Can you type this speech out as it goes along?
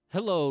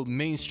Hello,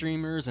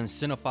 mainstreamers and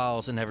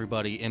cinephiles and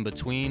everybody in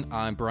between.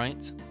 I'm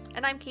Bryant.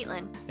 And I'm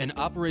Caitlin. And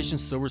Operation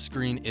Silver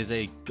Screen is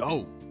a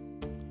go.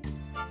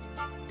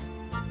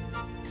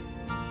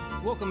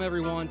 Welcome,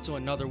 everyone, to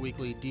another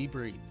weekly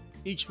debrief.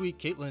 Each week,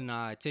 Caitlin and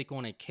I take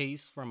on a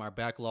case from our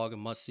backlog of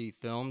must-see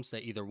films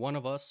that either one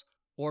of us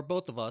or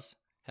both of us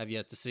have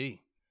yet to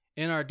see.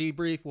 In our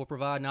debrief, we'll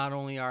provide not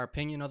only our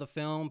opinion of the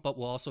film, but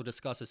we'll also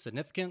discuss its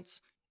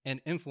significance and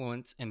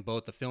influence in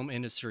both the film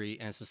industry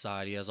and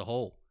society as a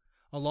whole.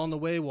 Along the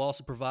way, we'll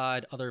also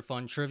provide other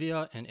fun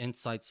trivia and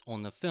insights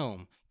on the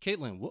film.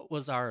 Caitlin, what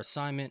was our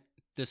assignment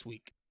this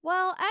week?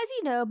 Well, as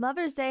you know,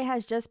 Mother's Day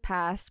has just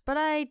passed, but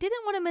I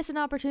didn't want to miss an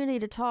opportunity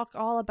to talk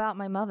all about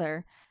my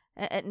mother.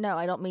 No,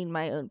 I don't mean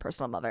my own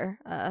personal mother.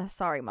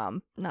 Sorry,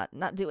 Mom.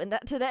 Not doing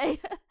that today.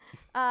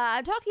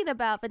 I'm talking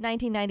about the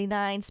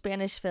 1999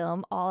 Spanish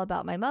film All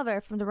About My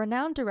Mother from the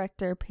renowned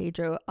director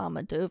Pedro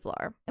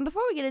Almodóvar. And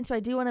before we get into it, I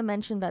do want to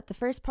mention that the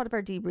first part of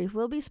our debrief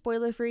will be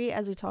spoiler-free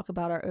as we talk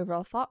about our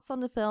overall thoughts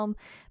on the film,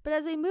 but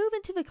as we move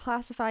into the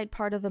classified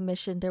part of the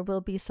mission, there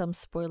will be some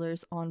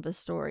spoilers on the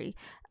story.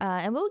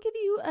 And we'll give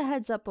you a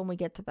heads up when we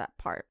get to that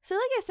part. So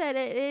like I said,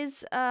 it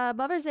is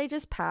Mother's Day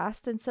just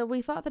passed, and so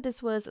we thought that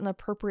this was an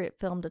appropriate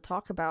film to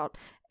talk about.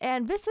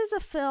 And this is a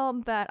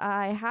film that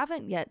I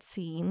haven't yet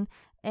seen.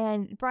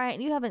 And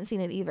Bryant, you haven't seen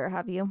it either,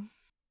 have you?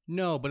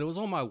 No, but it was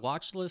on my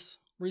watch list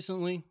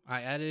recently.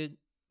 I added,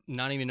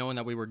 not even knowing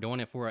that we were doing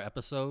it for an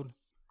episode.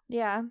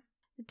 Yeah.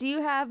 Do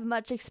you have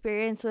much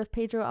experience with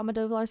Pedro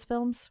Almodóvar's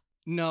films?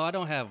 No, I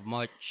don't have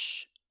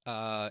much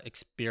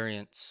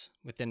experience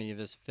with any of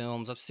his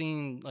films. I've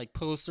seen like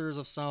posters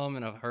of some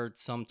and I've heard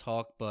some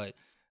talk, but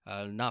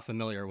not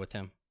familiar with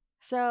him.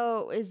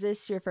 So is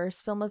this your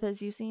first film of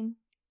his you've seen?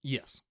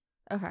 Yes.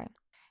 Okay.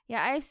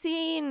 Yeah, I've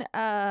seen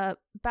Bad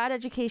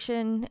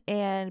Education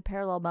and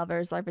Parallel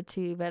Mothers are the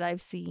two that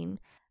I've seen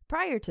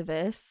prior to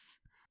this.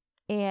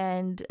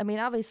 And, I mean,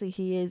 obviously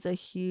he is a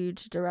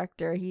huge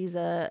director. He's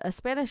a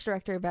Spanish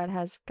director that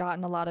has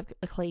gotten a lot of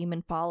acclaim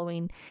and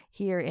following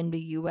here in the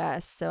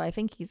U.S. So I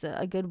think he's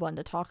a good one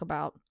to talk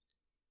about.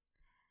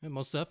 Yeah,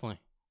 most definitely.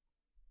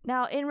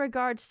 Now, in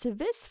regards to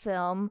this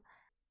film,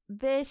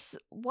 this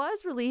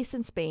was released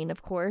in Spain,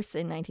 of course,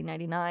 in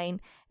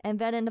 1999, and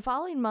then in the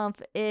following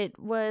month, it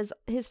was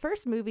his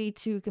first movie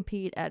to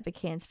compete at the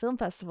Cannes Film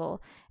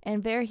Festival,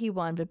 and there he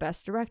won the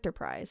Best Director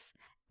prize.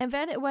 And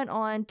then it went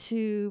on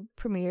to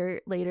premiere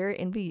later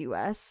in the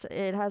US.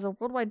 It has a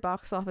worldwide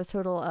box office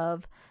total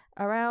of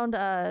around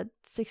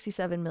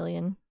 67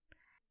 million.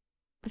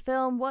 The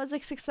film was a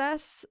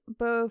success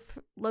both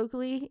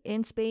locally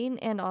in Spain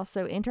and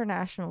also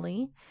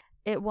internationally.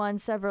 It won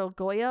several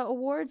Goya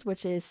Awards,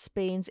 which is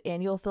Spain's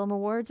annual film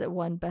awards. It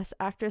won Best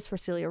Actress for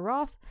Celia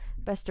Roth,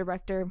 Best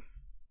Director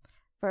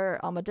for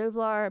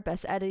Almodóvar,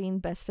 Best Editing,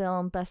 Best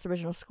Film, Best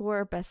Original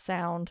Score, Best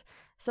Sound.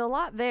 So a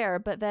lot there,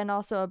 but then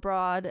also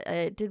abroad,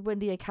 it did win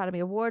the Academy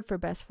Award for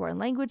Best Foreign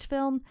Language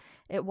Film.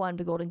 It won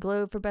the Golden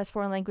Globe for Best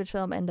Foreign Language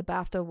Film and the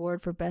BAFTA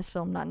Award for Best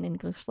Film Not in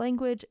English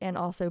Language, and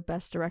also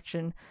Best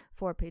Direction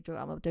for Pedro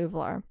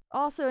Almodóvar.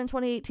 Also in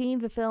 2018,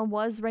 the film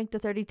was ranked to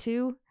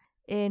 32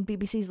 in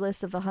BBC's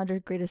list of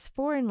 100 greatest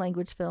foreign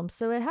language films,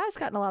 so it has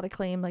gotten a lot of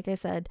acclaim, like I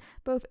said,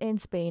 both in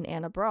Spain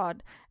and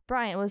abroad.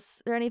 Brian,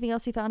 was there anything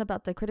else you found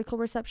about the critical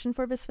reception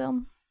for this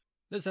film?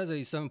 This has a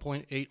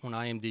 7.8 on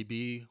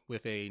IMDb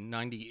with a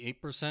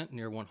 98%,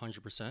 near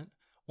 100%,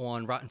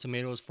 on Rotten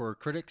Tomatoes for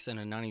critics and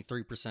a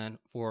 93%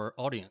 for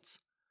audience.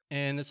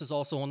 And this is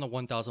also on the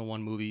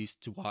 1001 movies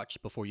to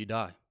watch before you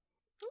die.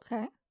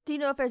 Okay. Do you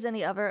know if there's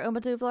any other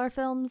Almodóvar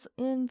films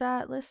in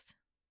that list?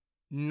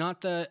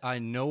 Not that I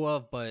know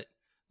of, but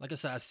like I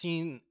said, I've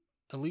seen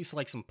at least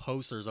like some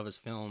posters of his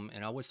film,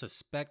 and I would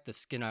suspect The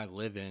Skin I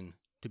Live In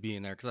to be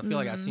in there because I feel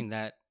like I've seen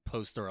that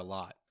poster a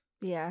lot.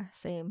 Yeah,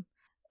 same.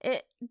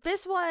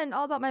 This one,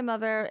 All About My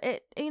Mother,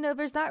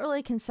 there's not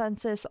really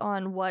consensus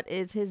on what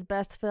is his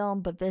best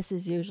film, but this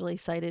is usually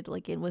cited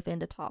like within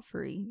the top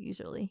 3,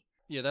 usually.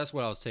 Yeah, that's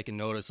what I was taking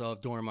notice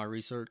of during my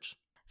research.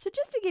 So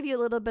just to give you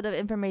a little bit of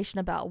information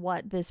about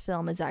what this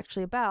film is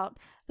actually about,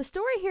 the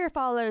story here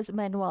follows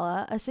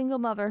Manuela, a single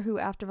mother who,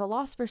 after the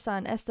loss of her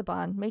son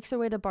Esteban, makes her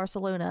way to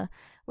Barcelona,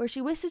 where she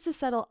wishes to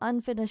settle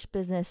unfinished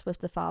business with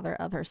the father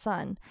of her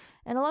son.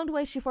 And along the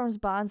way, she forms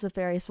bonds with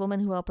various women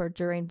who help her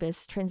during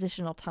this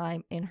transitional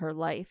time in her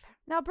life.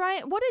 Now,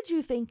 Brian, what did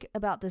you think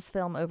about this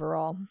film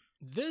overall?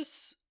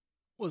 This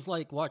was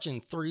like watching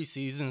 3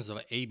 seasons of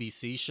an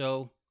ABC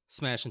show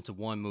smashed into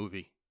one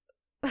movie.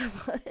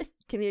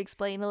 Can you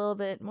explain a little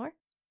bit more?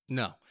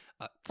 No.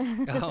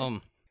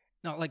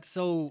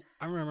 So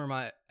I remember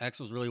my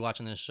ex was really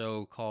watching this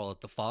show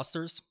called The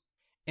Fosters,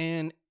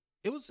 and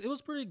it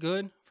was pretty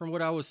good from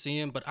what I was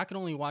seeing, but I could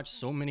only watch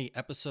so many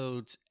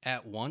episodes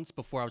at once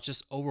before I was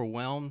just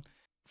overwhelmed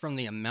from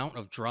the amount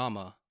of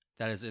drama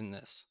that was in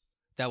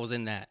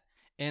that.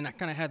 And I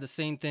kind of had the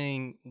same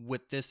thing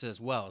with this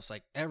as well. It's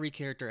like every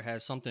character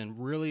has something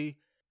really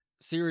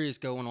serious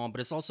going on,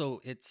 but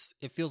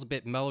it feels a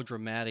bit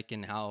melodramatic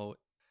in how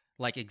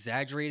like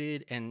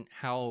exaggerated and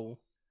how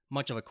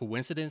much of a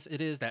coincidence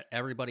it is that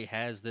everybody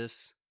has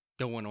this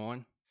going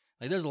on.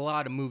 Like there's a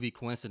lot of movie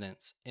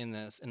coincidence in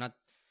this, and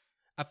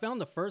I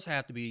found the first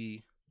half to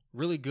be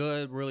really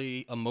good,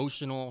 really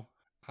emotional.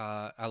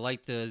 I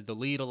liked the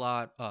lead a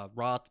lot.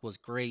 Roth was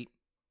great,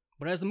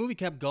 but as the movie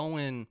kept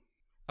going,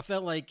 I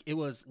felt like it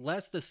was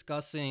less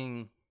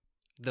discussing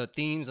the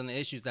themes and the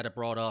issues that it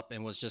brought up,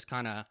 and was just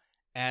kind of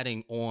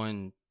adding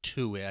on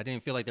to it. I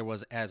didn't feel like there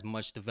was as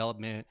much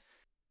development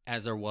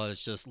as there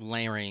was just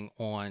layering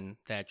on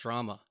that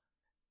drama,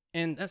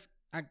 and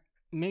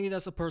maybe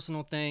that's a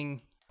personal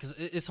thing because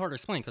it's hard to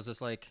explain because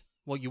it's like,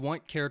 well, you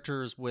want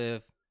characters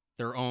with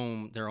their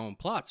own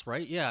plots,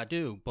 right? Yeah, I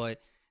do,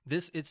 but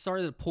it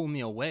started to pull me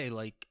away.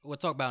 Like we'll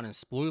talk about in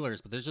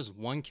spoilers, but there's just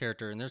one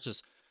character, and there's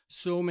just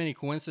so many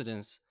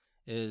coincidences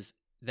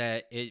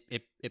that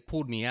it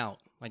pulled me out.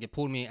 Like it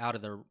pulled me out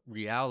of the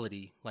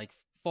reality, like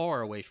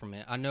far away from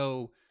it. I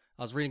know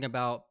I was reading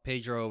about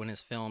Pedro and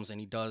his films, and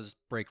he does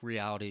break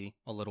reality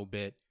a little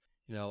bit.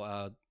 You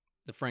know,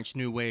 the French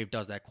New Wave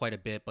does that quite a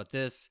bit, but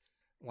this,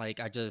 like,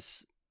 I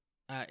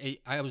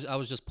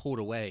was just pulled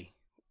away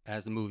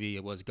as the movie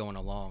was going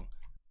along.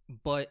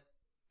 But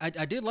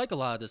I did like a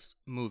lot of this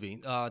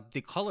movie.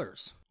 The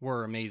colors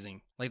were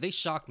amazing. Like they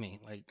shocked me.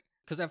 Like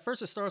because at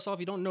first it starts off,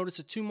 you don't notice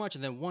it too much,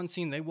 and then one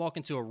scene they walk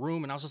into a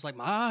room, and I was just like,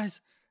 my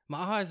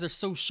eyes, they're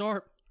so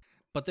sharp.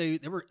 But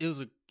it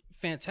was a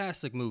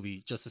fantastic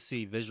movie just to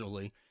see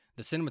visually.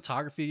 The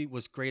cinematography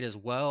was great as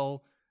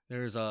well.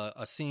 There's a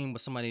scene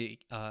with somebody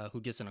who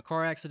gets in a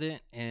car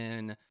accident,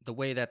 and the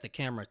way that the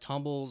camera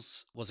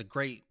tumbles was a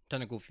great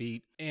technical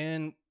feat.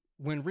 And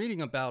when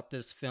reading about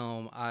this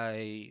film,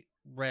 I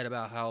read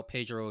about how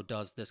Pedro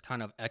does this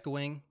kind of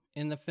echoing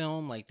in the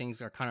film, like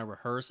things are kind of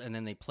rehearsed and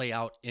then they play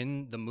out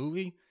in the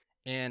movie.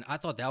 And I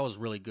thought that was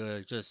really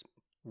good, just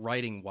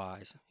writing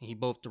wise. He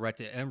both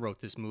directed and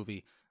wrote this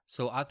movie.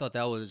 So I thought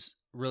that was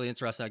really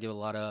interesting. I give a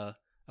lot of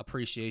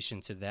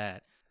appreciation to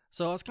that.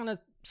 So I was kind of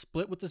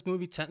split with this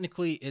movie.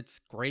 Technically, it's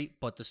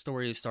great, but the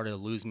story started to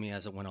lose me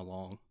as it went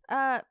along.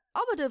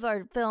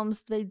 Almodovar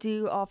films, they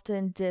do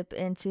often dip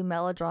into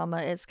melodrama.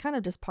 It's kind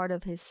of just part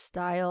of his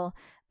style.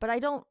 But I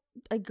don't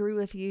agree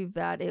with you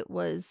that it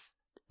was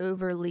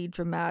overly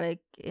dramatic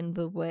in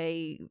the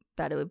way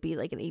that it would be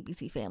like an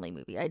ABC Family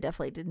movie. I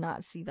definitely did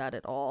not see that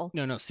at all.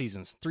 No,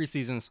 seasons. 3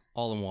 seasons,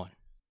 all in one.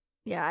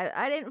 Yeah,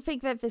 I didn't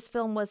think that this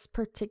film was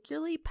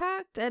particularly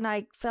packed, and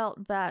I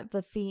felt that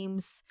the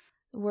themes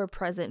were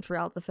present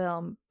throughout the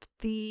film.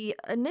 The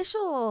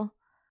initial,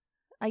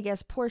 I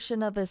guess,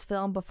 portion of this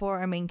film before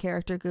our main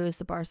character goes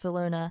to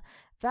Barcelona,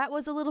 that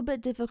was a little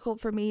bit difficult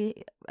for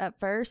me at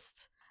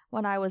first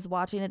when I was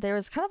watching it. There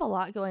was kind of a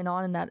lot going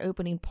on in that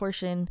opening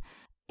portion,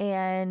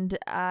 and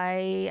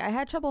I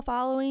had trouble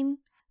following,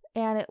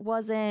 and it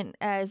wasn't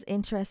as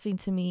interesting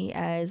to me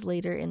as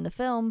later in the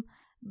film.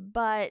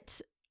 But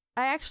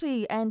I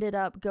actually ended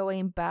up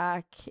going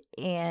back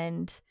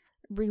and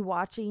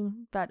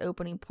rewatching that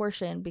opening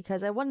portion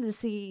because I wanted to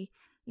see,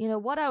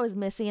 what I was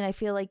missing. I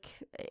feel like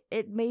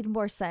it made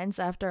more sense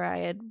after I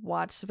had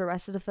watched the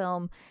rest of the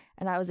film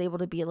and I was able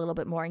to be a little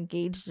bit more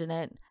engaged in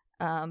it.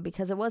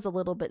 Because it was a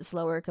little bit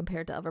slower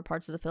compared to other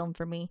parts of the film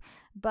for me.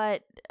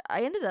 But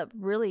I ended up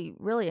really,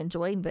 really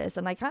enjoying this,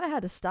 and I kind of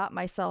had to stop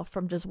myself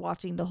from just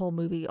watching the whole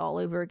movie all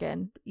over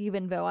again,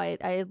 even though I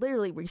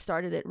literally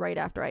restarted it right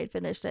after I had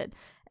finished it.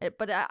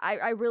 But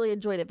I really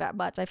enjoyed it that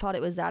much. I thought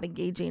it was that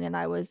engaging, and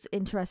I was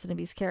interested in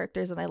these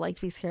characters, and I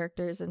liked these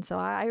characters, and so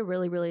I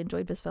really, really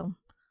enjoyed this film.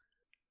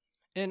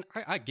 And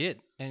I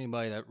get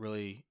anybody that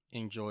really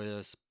enjoy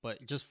this,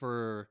 but just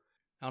for,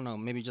 I don't know,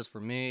 maybe just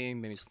for me,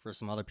 maybe for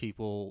some other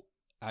people,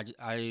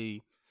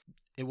 it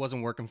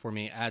wasn't working for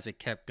me as it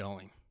kept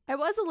going. I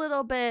was a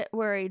little bit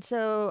worried.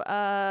 So,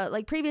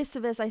 like previous to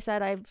this, I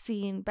said I've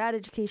seen Bad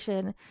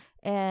Education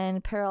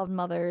and Parallel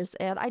Mothers,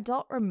 and I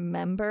don't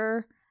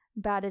remember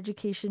Bad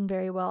Education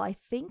very well. I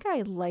think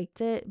I liked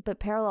it, but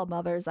Parallel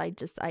Mothers, I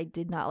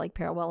did not like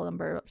Parallel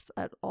Mothers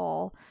at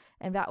all.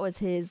 And that was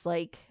his,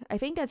 I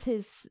think that's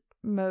his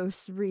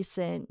most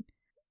recent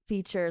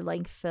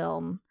feature-length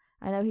film.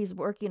 I know he's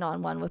working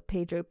on one with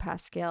Pedro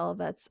Pascal.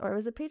 Or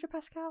was it Pedro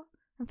Pascal?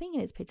 I'm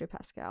thinking it's Pedro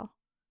Pascal.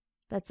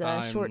 That's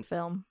a short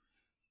film.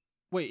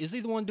 Wait, is he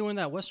the one doing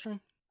that Western?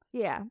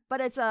 Yeah,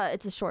 but it's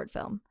a short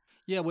film.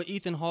 Yeah, with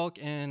Ethan Hawke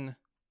and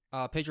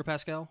Pedro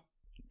Pascal?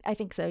 I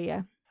think so,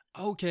 yeah.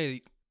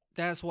 Okay,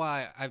 that's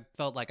why I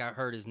felt like I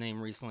heard his name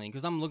recently,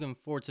 because I'm looking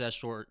forward to that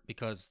short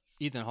because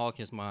Ethan Hawke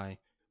is my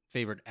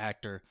favorite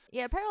actor.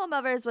 Yeah, Parallel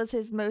Mothers was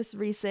his most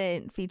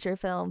recent feature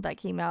film that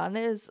came out, and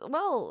it was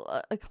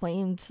well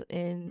acclaimed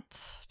in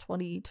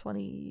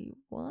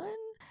 2021.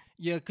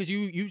 Yeah, because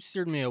you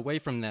steered me away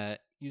from that.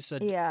 You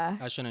said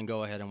I shouldn't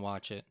go ahead and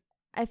watch it.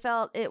 I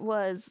felt it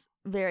was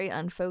very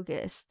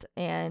unfocused,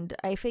 and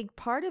I think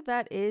part of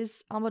that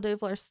is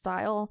Almodovar's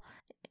style.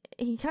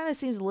 He kind of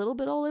seems a little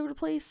bit all over the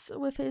place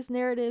with his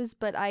narratives,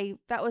 but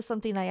that was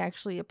something I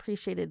actually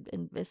appreciated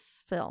in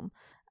this film.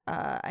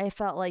 I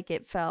felt like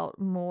it felt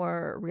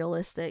more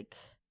realistic,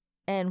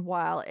 and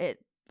while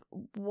it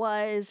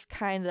was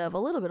kind of a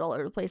little bit all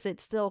over the place,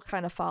 it still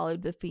kind of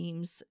followed the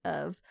themes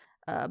of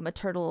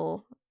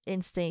maternal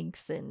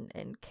instincts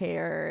and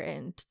care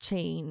and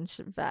change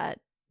that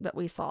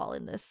we saw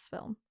in this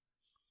film.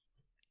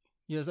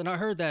 Yes, and I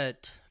heard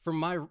that from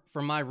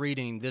my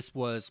reading, this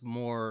was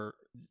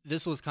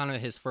kind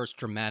of his first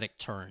dramatic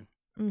turn.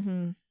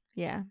 Mm-hmm.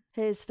 Yeah.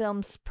 His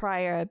films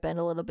prior have been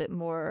a little bit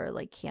more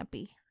like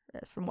campy,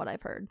 from what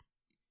I've heard.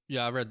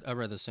 Yeah, I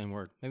read the same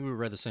word. Maybe we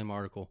read the same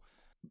article.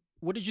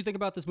 What did you think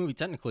about this movie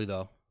technically,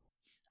 though?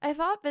 I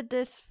thought that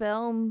this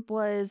film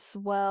was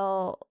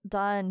well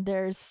done.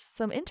 There's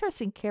some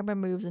interesting camera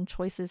moves and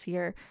choices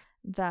here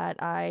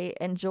that I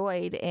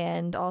enjoyed,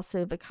 and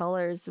also the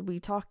colors. We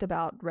talked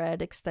about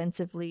red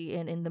extensively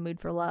in The Mood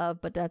for Love,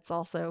 but that's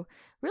also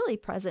really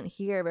present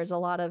here. There's a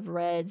lot of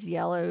reds,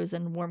 yellows,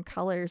 and warm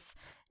colors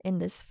in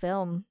this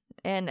film,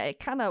 and it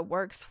kind of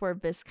works for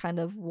this kind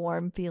of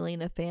warm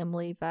feeling of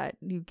family that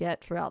you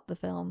get throughout the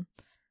film.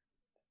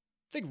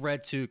 I think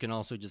red, too, can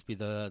also just be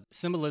the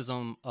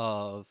symbolism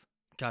of,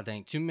 god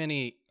dang, too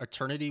many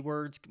eternity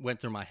words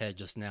went through my head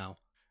just now.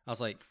 I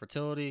was like,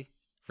 fertility,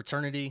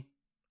 fraternity,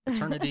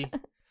 eternity,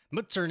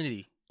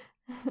 maternity,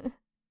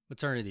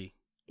 maternity.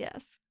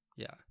 Yes.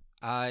 Yeah.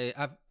 I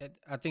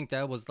think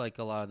that was like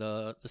a lot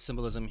of the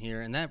symbolism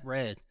here, and that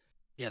red,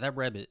 yeah, that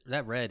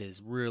red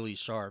is really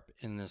sharp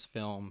in this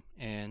film,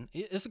 and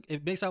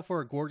it makes out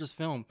for a gorgeous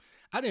film.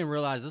 I didn't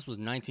realize this was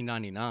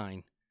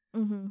 1999.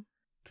 Mm-hmm.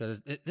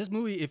 Because this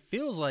movie, it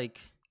feels like,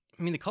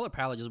 I mean, the color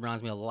palette just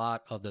reminds me a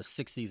lot of the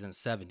 60s and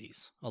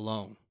 70s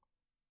alone.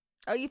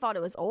 Oh, you thought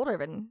it was older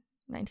than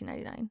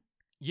 1999?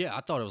 Yeah,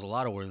 I thought it was a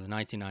lot older than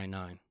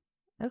 1999.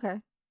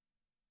 Okay.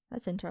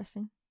 That's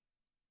interesting.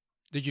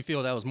 Did you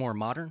feel that was more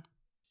modern?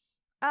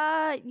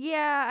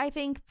 Yeah, I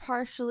think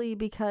partially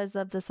because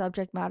of the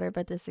subject matter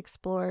that this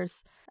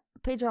explores.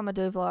 Pedro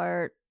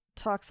Almodovar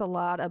talks a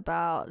lot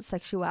about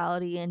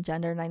sexuality and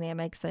gender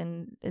dynamics,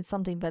 and it's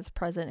something that's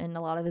present in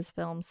a lot of his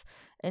films.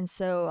 And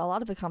so a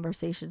lot of the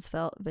conversations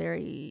felt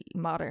very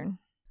modern,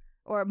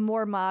 or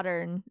more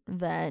modern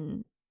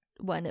than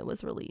when it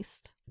was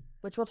released,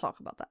 which we'll talk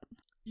about that.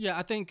 Yeah,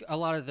 I think a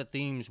lot of the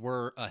themes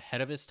were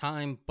ahead of its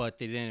time, but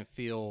they didn't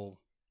feel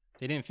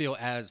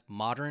as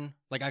modern.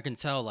 Like, I can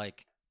tell,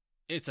 like,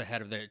 it's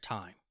ahead of their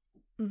time.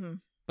 Mm-hmm.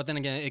 But then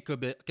again, it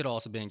could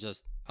also been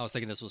just, I was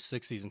thinking this was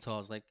 60s until I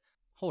was like,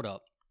 hold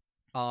up.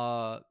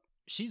 I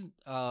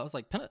was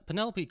like,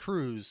 Penelope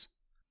Cruz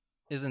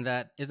isn't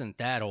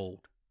that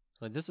old.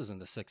 Like, this isn't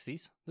the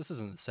 60s. This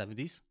isn't the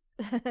 70s.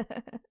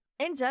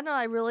 In general,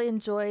 I really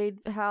enjoyed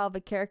how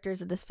the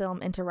characters of this film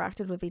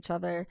interacted with each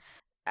other.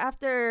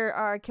 After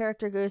our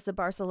character goes to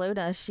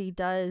Barcelona, she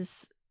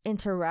does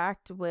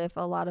interact with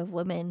a lot of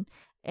women,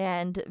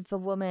 and the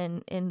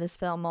women in this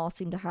film all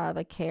seem to have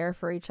a care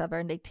for each other,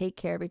 and they take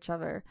care of each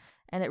other.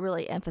 And it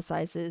really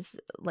emphasizes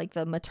like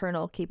the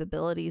maternal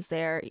capabilities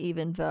there,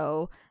 even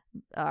though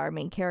our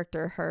main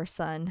character, her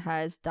son,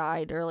 has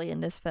died early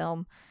in this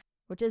film,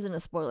 which isn't a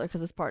spoiler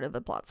because it's part of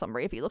the plot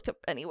summary if you look up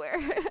anywhere.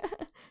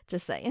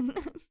 Just saying.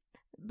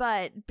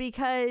 But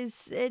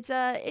because it's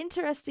an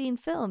interesting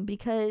film,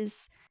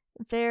 because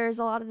there's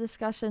a lot of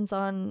discussions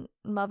on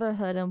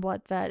motherhood and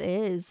what that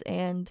is.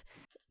 And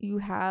you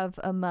have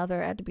a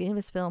mother at the beginning of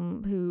this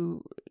film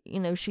who, you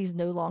know, she's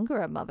no longer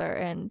a mother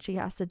and she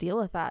has to deal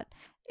with that.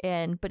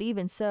 But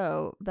even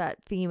so, that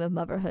theme of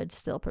motherhood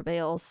still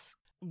prevails.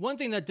 One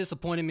thing that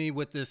disappointed me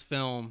with this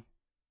film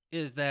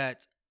is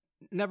that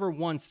never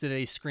once did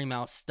they scream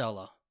out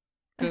Stella,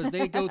 because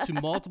they go to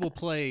multiple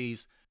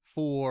plays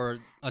for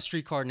A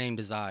Streetcar Named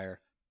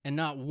Desire, and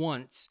not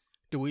once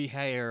do we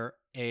hear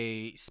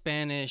a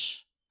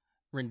Spanish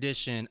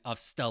rendition of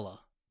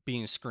Stella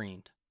being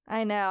screamed.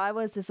 I know, I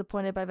was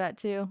disappointed by that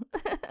too.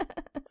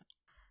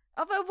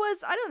 Although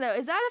I don't know,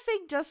 is that a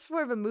thing just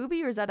for the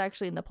movie or is that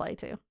actually in the play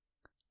too?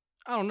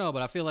 I don't know,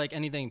 but I feel like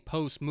anything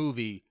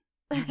post-movie,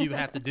 you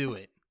have to do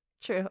it.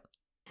 True.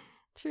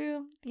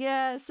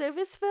 Yeah, so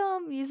this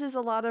film uses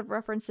a lot of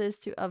references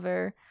to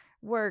other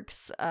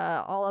works.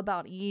 All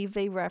About Eve,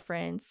 they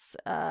reference.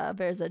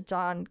 There's a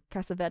John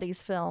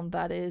Cassavetes film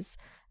that is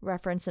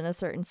referenced in a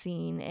certain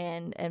scene,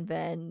 and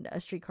then A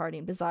Streetcar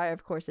Named Desire,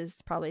 of course, is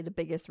probably the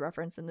biggest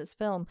reference in this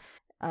film,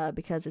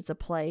 because it's a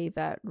play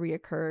that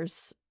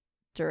reoccurs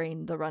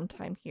during the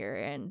runtime here,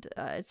 and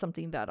it's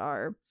something that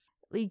our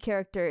lead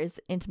character is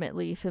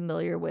intimately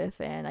familiar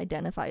with and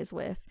identifies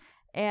with.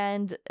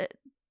 And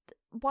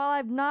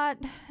while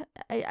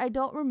I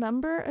don't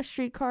remember A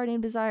Streetcar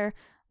Named Desire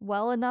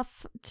well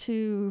enough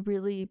to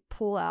really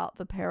pull out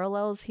the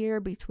parallels here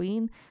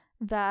between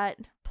that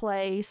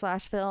play /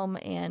 film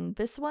and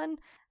this one.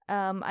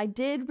 I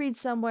did read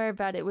somewhere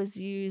that it was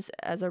used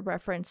as a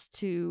reference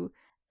to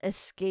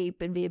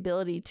escape and the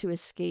ability to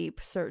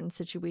escape certain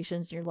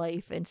situations in your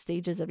life and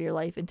stages of your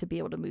life and to be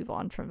able to move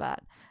on from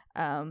that.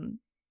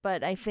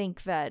 But I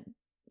think that,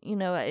 you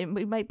know,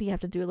 we might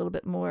have to do a little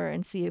bit more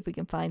and see if we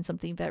can find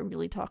something that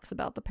really talks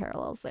about the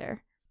parallels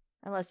there.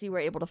 Unless you were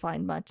able to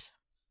find much.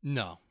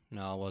 No,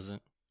 I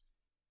wasn't.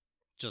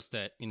 Just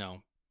that, you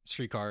know,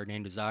 Streetcar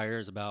Named Desire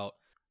is about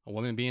a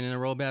woman being in a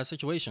real bad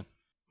situation,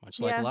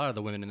 much like a lot of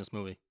the women in this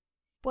movie.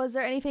 Was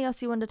there anything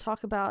else you wanted to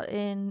talk about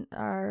in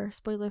our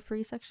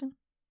spoiler-free section?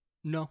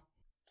 No.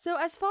 So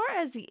as far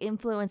as the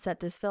influence that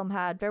this film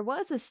had, there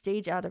was a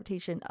stage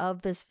adaptation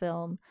of this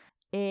film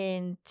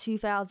in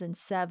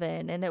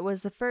 2007, and it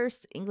was the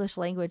first English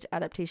language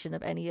adaptation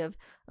of any of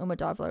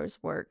Almodovar's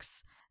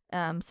works.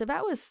 So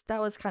that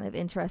was kind of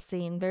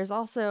interesting. There's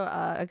also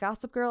a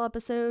Gossip Girl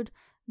episode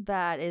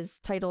that is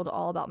titled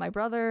All About My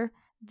Brother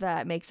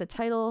that makes a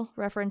title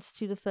reference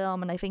to the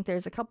film, and I think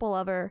there's a couple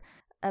other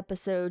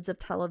episodes of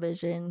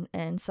television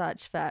and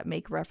such that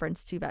make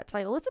reference to that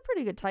title. It's a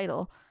pretty good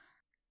title.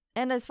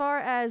 And as far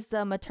as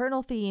the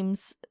maternal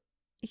themes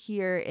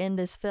here in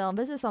this film,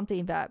 this is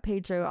something that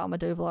Pedro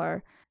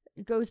Almodovar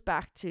goes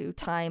back to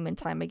time and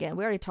time again.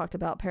 We already talked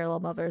about Parallel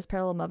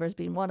Mothers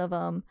being one of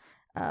them.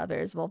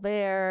 There's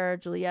Voltaire,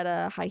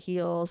 Julieta, High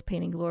Heels,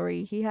 Pain and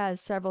Glory. He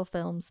has several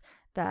films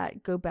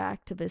that go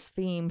back to this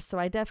theme. So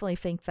I definitely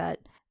think that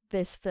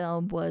this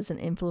film was an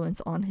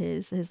influence on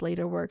his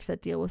later works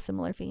that deal with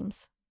similar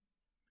themes.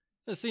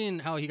 Seeing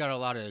how he got a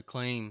lot of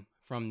acclaim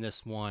from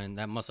this one,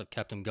 that must have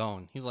kept him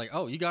going. He's like,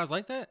 oh, you guys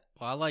like that?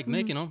 Well, I like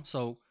making them,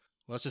 so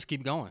let's just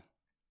keep going.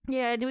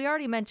 Yeah, and we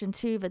already mentioned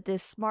too that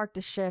this marked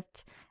a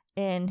shift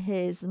in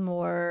his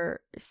more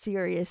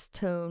serious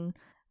tone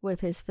with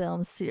his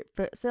films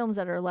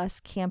that are less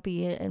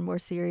campy and more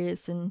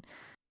serious, and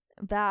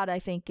that I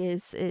think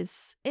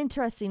is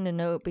interesting to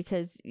note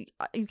because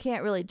you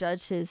can't really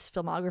judge his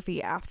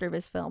filmography after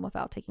this film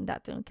without taking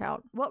that into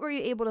account. What were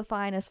you able to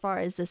find as far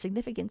as the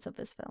significance of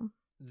this film?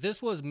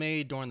 This was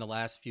made during the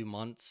last few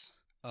months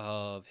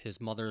of his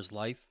mother's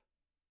life,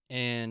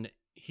 and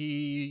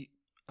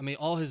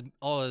all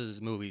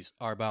his movies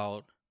are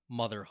about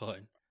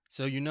motherhood.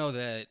 So you know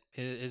that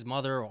his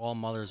mother, or all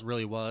mothers,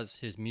 really was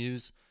his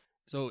muse.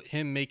 So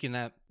him making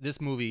this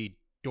movie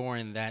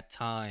during that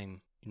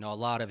time, a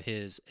lot of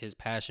his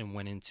passion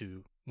went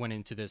into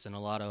this, and a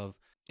lot of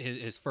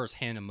his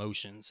firsthand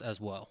emotions as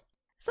well.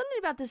 Something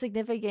about the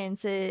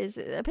significance is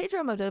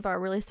Pedro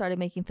Almodovar really started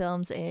making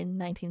films in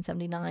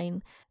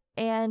 1979,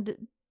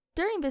 and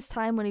during this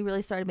time when he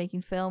really started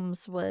making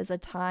films was a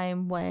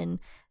time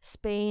when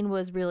Spain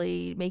was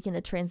really making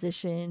a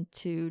transition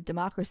to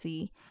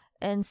democracy.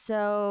 And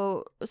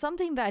so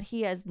something that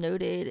he has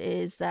noted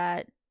is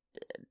that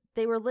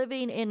they were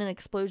living in an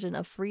explosion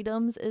of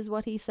freedoms, is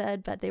what he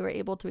said, that they were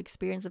able to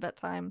experience at that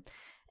time.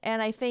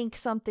 And I think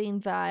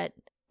something that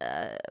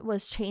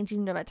was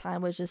changing at that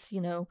time was just,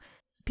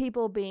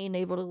 people being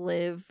able to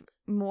live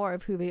more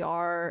of who they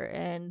are,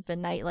 and the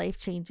nightlife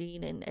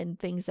changing and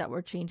things that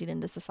were changing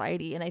in the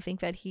society. And I think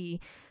that he,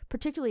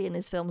 particularly in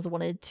his films,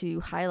 wanted to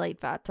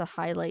highlight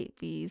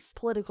these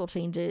political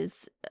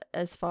changes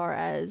as far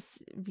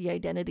as the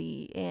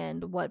identity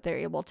and what they're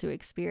able to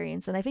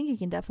experience. And I think you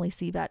can definitely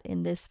see that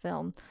in this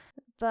film.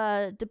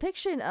 The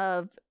depiction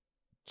of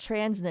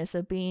transness,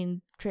 of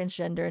being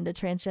transgender, and the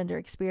transgender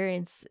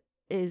experience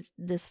is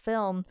this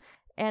film.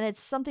 And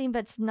it's something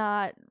that's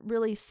not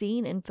really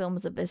seen in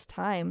films of this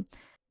time.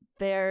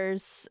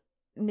 There's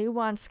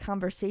nuanced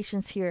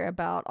conversations here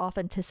about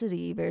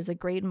authenticity. There's a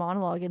great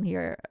monologue in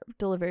here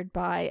delivered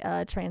by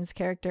a trans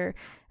character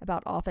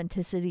about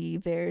authenticity.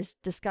 There's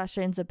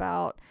discussions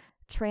about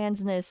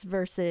transness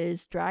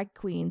versus drag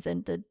queens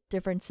and the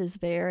differences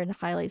there and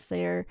highlights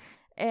there.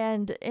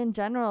 And in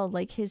general,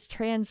 like, his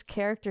trans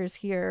characters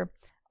here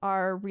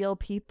are real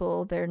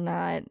people. They're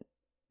not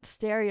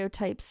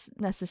stereotypes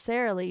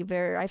necessarily.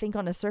 I think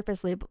on a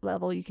surface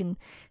level you can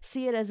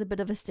see it as a bit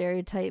of a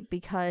stereotype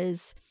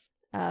because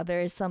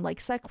there is some like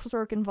sex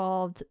work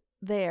involved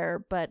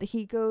there, but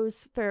he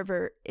goes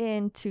further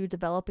into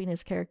developing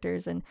his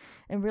characters and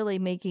really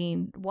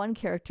making one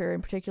character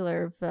in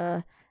particular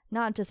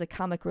not just a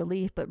comic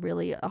relief but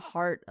really a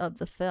heart of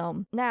the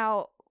film.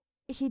 Now,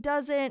 he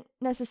doesn't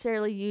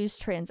necessarily use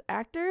trans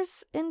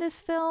actors in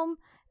this film.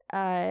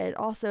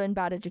 Also in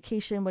Bad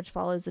Education, which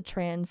follows the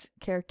trans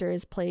character,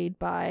 is played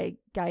by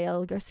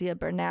Gael Garcia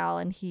Bernal,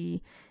 and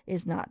he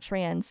is not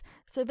trans.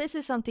 So this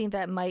is something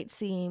that might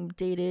seem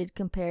dated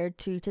compared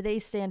to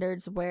today's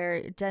standards,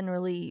 where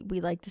generally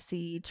we like to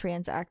see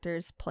trans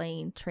actors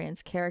playing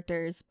trans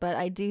characters. But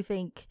I do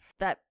think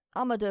that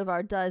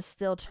Almodovar does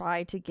still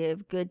try to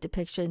give good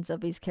depictions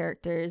of these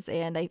characters,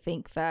 and I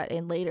think that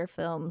in later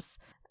films,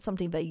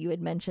 something that you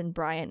had mentioned,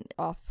 Brian,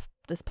 off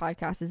this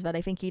podcast, is that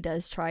I think he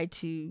does try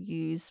to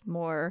use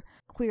more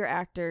queer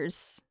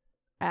actors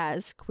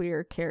as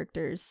queer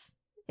characters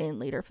in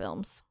later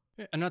films.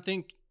 And I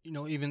think,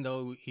 even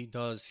though he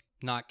does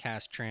not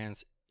cast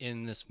trans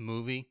in this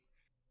movie,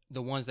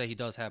 the ones that he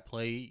does have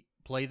play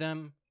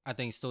them, I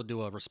think still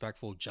do a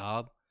respectful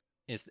job.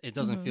 It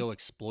doesn't feel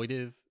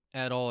exploitive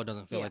at all. It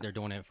doesn't feel like they're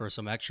doing it for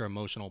some extra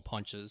emotional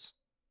punches.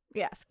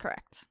 Yes,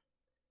 correct.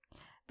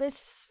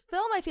 This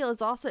film, I feel,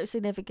 is also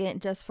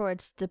significant just for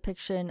its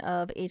depiction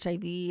of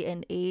HIV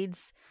and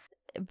AIDS.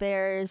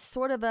 There's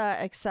sort of a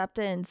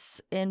acceptance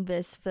in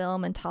this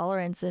film and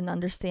tolerance and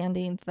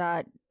understanding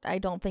that I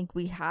don't think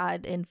we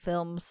had in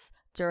films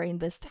during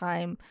this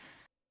time.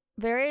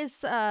 There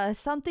is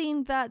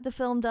something that the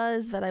film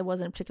does that I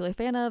wasn't a particular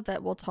fan of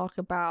that we'll talk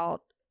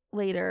about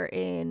later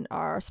in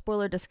our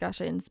spoiler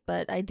discussions,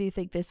 but I do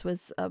think this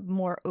was a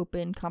more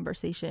open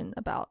conversation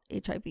about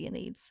HIV and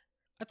AIDS.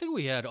 I think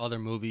we had other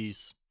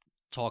movies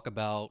talk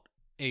about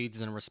AIDS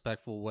in a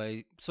respectful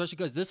way, especially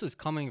because this is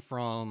coming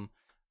from,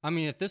 I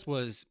mean, if this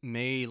was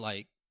made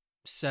like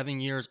 7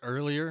 years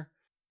earlier,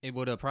 it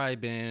would have probably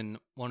been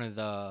one of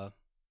the,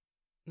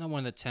 not one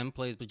of the 10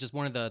 plays, but just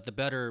one of the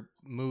better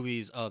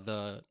movies of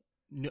the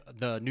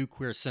new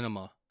queer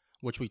cinema,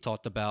 which we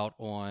talked about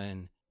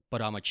on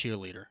But I'm a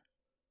Cheerleader.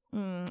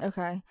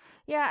 Okay.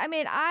 Yeah, I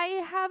mean,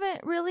 I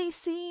haven't really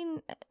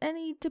seen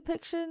any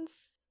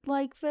depictions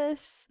like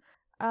this.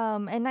 In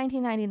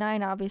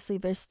 1999, obviously,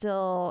 there's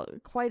still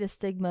quite a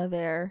stigma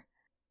there.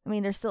 I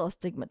mean, there's still a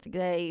stigma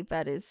today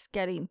that is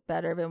getting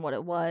better than what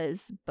it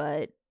was,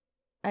 but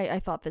I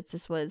thought that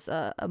this was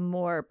a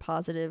more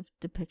positive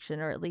depiction,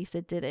 or at least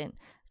it didn't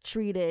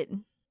treat it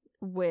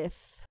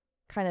with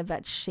kind of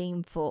that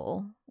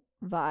shameful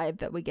vibe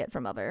that we get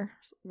from other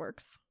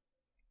works.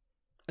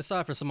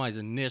 Aside from somebody's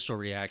initial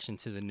reaction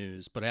to the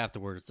news, but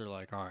afterwards they're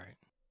like, all right.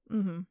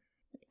 Mm-hmm.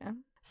 Yeah.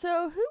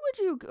 So who would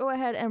you go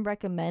ahead and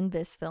recommend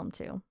this film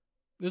to?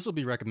 This will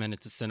be recommended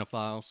to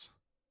cinephiles.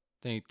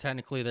 I think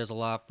technically there's a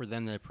lot for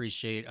them to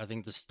appreciate. I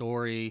think the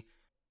story,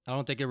 I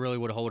don't think it really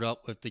would hold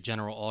up with the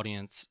general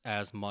audience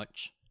as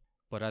much.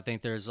 But I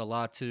think there's a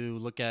lot to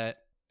look at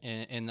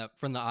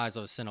from the eyes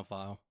of a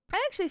cinephile.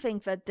 I actually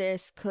think that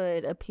this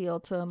could appeal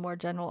to a more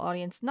general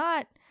audience,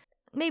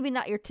 maybe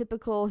not your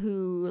typical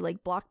who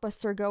like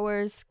blockbuster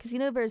goers,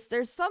 because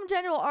there's some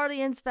general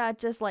audience that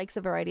just likes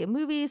a variety of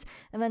movies,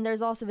 and then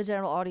there's also the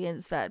general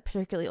audience that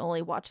particularly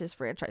only watches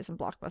franchise and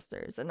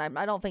blockbusters, and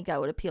I don't think that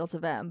would appeal to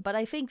them. But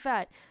I think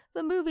that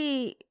the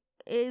movie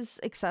is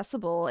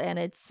accessible and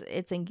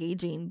it's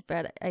engaging,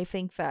 but I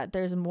think that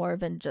there's more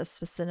than just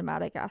the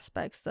cinematic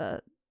aspects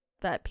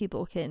that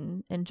people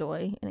can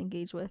enjoy and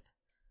engage with.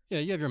 Yeah,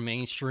 you have your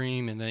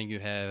mainstream, and then you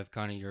have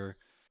kind of your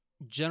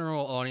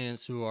general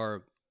audience who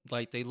are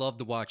like, they love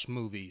to watch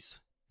movies,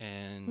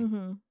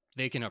 and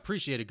they can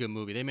appreciate a good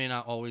movie. They may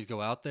not always go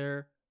out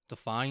there to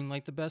find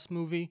like the best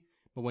movie,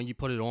 but when you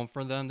put it on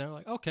for them, they're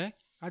like, okay,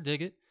 I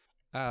dig it.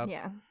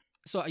 Yeah.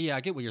 So yeah,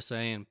 I get what you're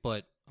saying,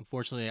 but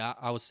unfortunately,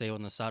 I would stay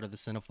on the side of the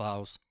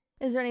cinephiles.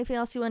 Is there anything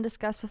else you want to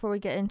discuss before we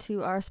get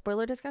into our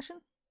spoiler discussion?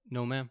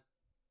 No, ma'am.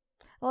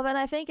 Well, then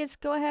I think it's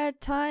go ahead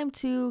time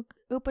to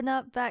open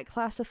up that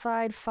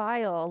classified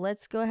file.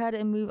 Let's go ahead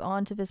and move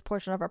on to this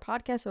portion of our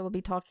podcast where we'll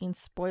be talking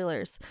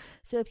spoilers.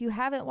 So if you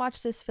haven't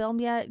watched this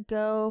film yet,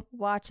 go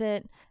watch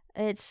it.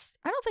 I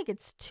don't think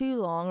it's too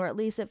long, or at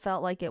least it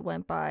felt like it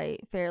went by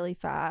fairly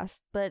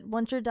fast. But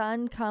once you're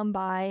done, come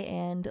by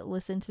and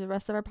listen to the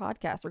rest of our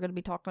podcast. We're going to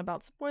be talking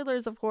about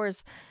spoilers, of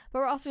course, but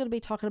we're also going to be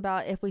talking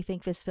about if we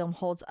think this film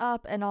holds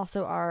up and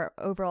also our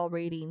overall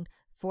rating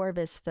for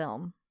this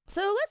film.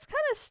 So let's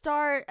kind of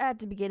start at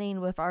the beginning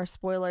with our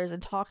spoilers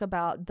and talk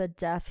about the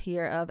death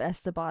here of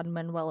Esteban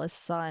Manuela's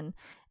son.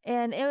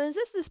 And it was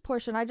just this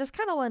portion, I just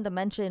kind of wanted to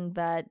mention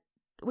that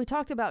we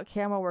talked about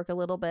camera work a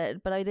little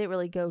bit, but I didn't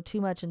really go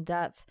too much in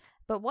depth.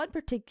 But one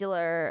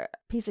particular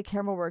piece of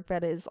camera work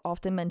that is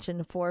often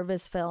mentioned for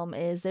this film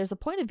is there's a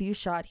point of view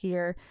shot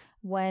here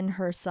when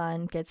her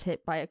son gets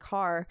hit by a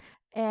car.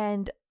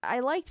 And I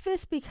liked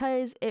this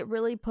because it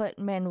really put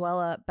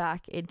Manuela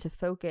back into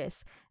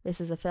focus. This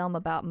is a film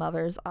about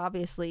mothers,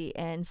 obviously,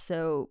 and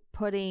so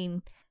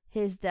putting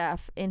his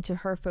death into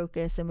her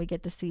focus and we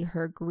get to see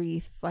her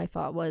grief, I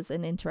thought was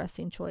an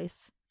interesting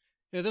choice.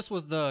 Yeah, this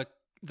was the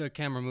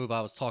camera move I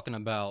was talking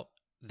about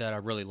that I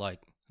really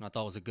liked, and I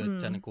thought was a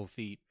good technical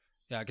feat.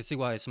 Yeah, I can see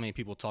why so many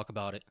people talk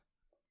about it.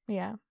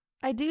 Yeah.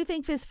 I do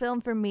think this film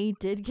for me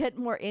did get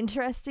more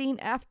interesting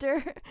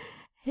after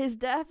his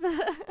death.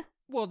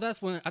 Well,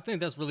 I think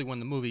that's really when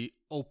the movie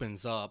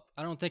opens up.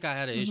 I don't think I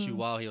had an issue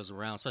while he was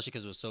around, especially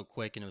because it was so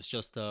quick and it was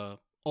just the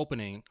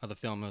opening of the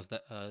film. It was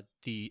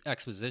the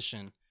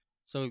exposition.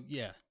 So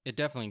yeah, it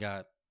definitely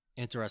got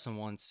interesting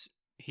once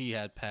he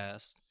had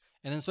passed.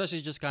 And then especially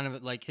just kind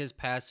of like his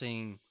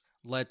passing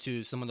led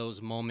to some of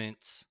those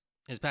moments.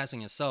 His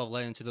passing itself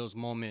led into those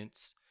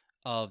moments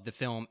of the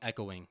film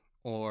echoing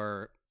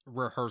or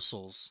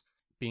rehearsals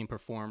being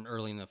performed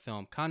early in the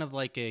film. Kind of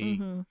like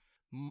a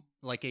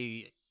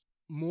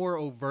more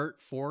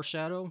overt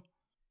foreshadow.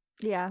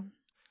 Yeah.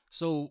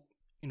 So,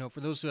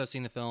 for those who have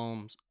seen the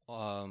films,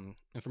 and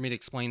for me to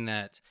explain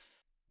that,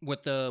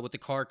 with the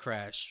car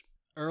crash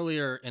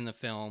earlier in the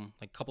film,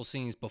 like a couple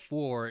scenes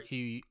before,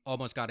 he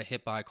almost got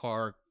hit by a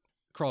car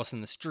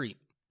crossing the street,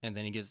 and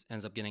then he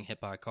ends up getting hit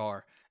by a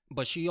car.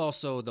 But she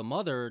also, the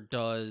mother,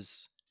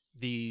 does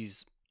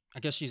these, I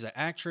guess she's an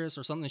actress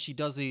or something. She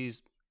does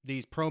these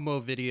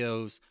promo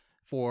videos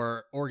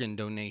for organ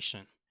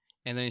donation.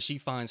 And then she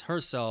finds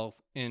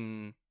herself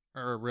in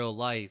her real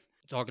life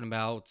talking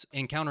about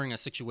encountering a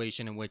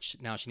situation in which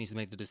now she needs to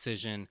make the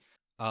decision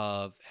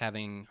of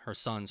having her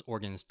son's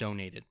organs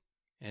donated.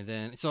 And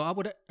then, so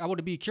I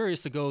would be curious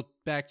to go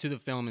back to the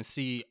film and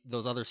see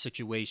those other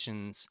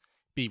situations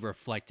be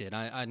reflected.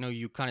 I know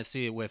you kind of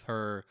see it with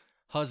her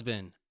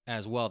husband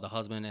as well, the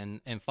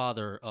husband and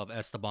father of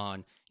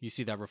Esteban. You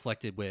see that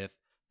reflected with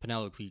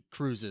Penelope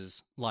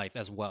Cruz's life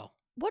as well.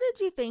 What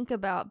did you think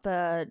about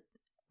the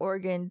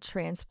organ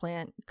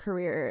transplant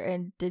career,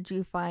 and did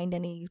you find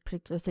any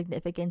particular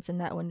significance in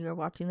that when you were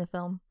watching the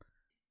film?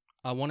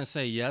 I want to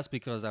say yes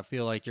because I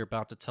feel like you're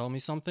about to tell me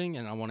something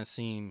and I want to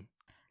seem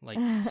like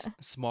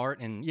smart,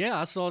 and yeah,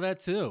 I saw that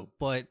too.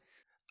 But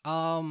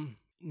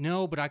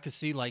no, but I could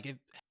see like it.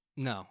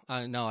 No,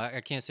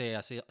 I can't say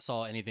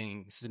saw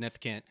anything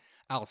significant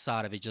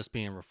outside of it just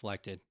being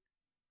reflected.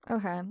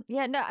 Okay.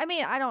 Yeah, no, I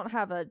mean,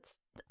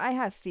 I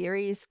have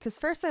theories, because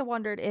first I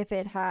wondered if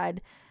it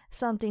had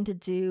something to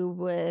do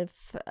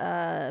with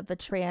the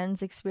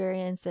trans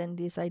experience and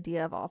this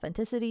idea of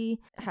authenticity,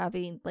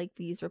 having like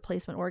these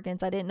replacement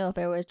organs. I didn't know if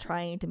I was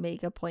trying to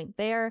make a point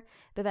there,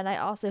 but then I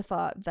also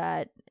thought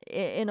that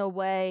in a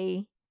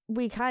way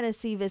we kind of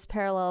see this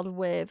paralleled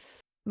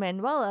with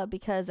Manuela,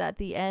 because at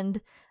the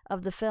end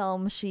of the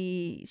film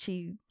she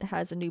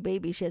has a new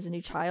baby, she has a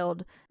new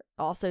child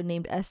also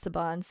named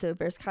Esteban, so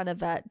there's kind of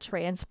that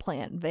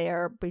transplant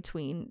there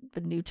between the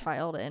new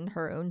child and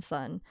her own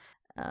son.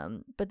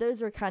 But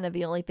those were kind of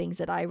the only things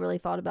that I really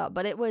thought about.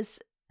 But it was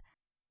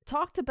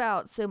talked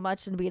about so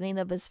much in the beginning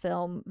of this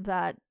film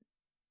that,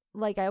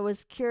 like, I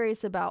was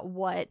curious about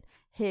what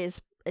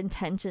his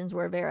intentions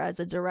were there as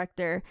a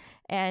director.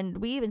 And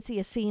we even see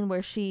a scene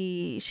where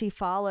she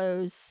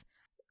follows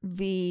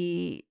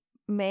the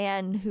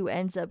man who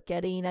ends up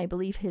getting, I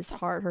believe, his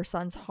heart, her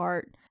son's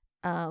heart,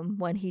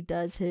 when he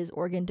does his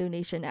organ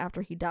donation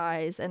after he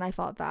dies. And I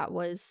thought that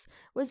was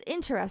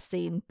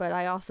interesting, but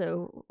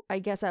I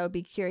guess I would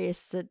be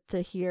curious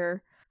to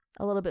hear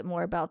a little bit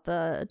more about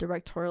the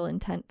directorial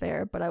intent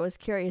there. But I was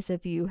curious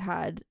if you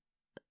had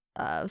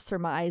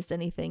surmised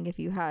anything, if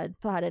you had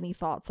any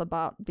thoughts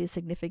about the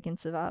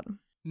significance of that.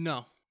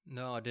 No,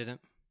 I didn't.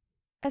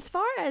 As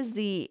far as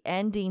the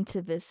ending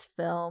to this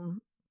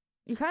film,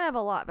 you kind of have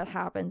a lot that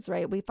happens,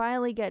 right? We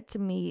finally get to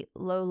meet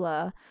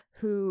Lola,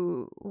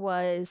 who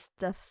was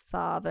the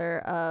father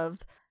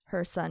of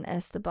her son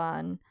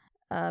Esteban.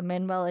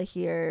 Manuela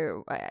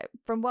here,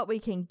 from what we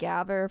can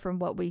gather, from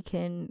what we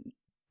can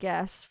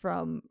guess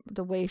from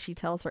the way she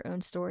tells her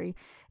own story,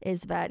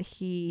 is that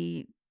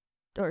he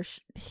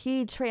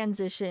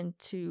transitioned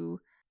to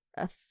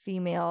a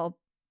female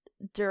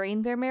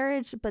during their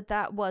marriage, but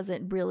that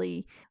wasn't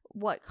really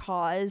what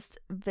caused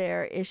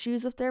their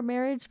issues with their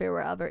marriage. There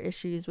were other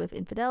issues with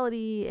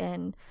infidelity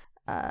and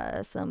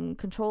some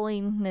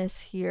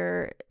controllingness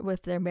here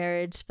with their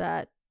marriage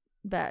that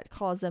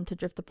caused them to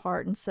drift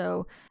apart. And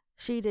so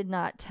she did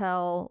not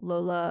tell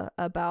Lola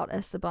about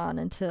Esteban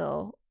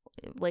until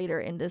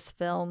later in this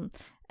film.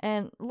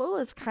 And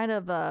Lola's kind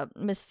of a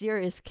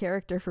mysterious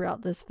character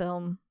throughout this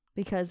film,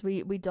 because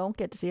we don't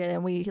get to see it,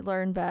 and we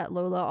learned that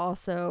Lola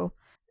also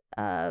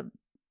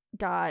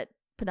got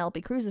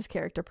Penelope Cruz's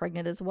character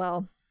pregnant as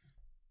well.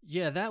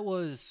 Yeah, that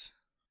was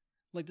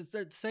like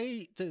to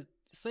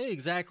say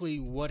exactly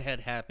what had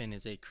happened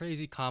is a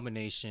crazy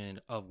combination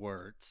of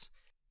words.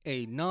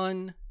 A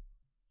nun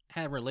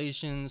had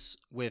relations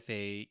with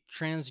a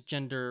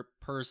transgender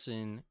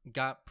person,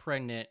 got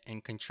pregnant,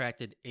 and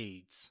contracted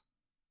AIDS.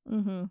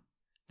 Mm-hmm.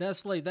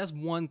 That's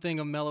one thing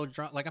of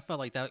melodrama. Like, I felt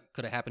like that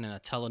could have happened in a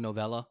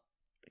telenovela.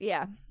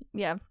 Yeah.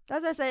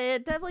 As I say,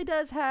 it definitely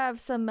does have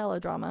some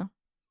melodrama.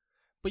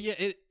 But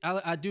yeah,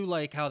 I do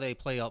like how they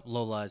play up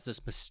Lola as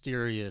this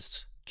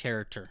mysterious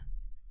character.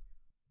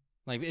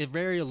 Like, it's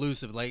very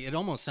elusive. Like, it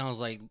almost sounds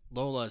like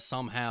Lola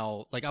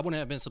somehow, like, I wouldn't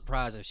have been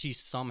surprised if she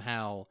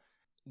somehow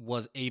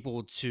was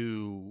able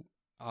to,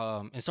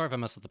 and sorry if I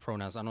messed up the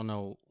pronouns, I don't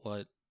know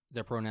what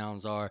their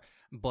pronouns are,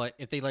 but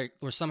if they like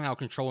were somehow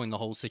controlling the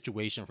whole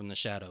situation from the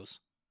shadows.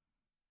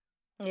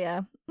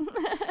 Yeah.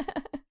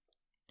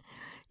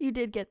 You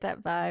did get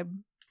that vibe.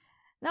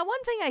 Now,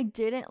 one thing I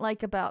didn't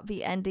like about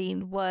the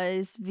ending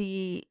was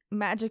the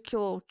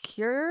magical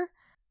cure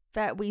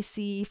that we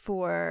see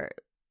for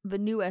the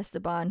new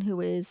Esteban,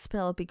 who is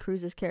Penelope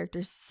Cruz's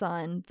character's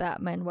son,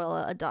 that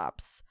Manuela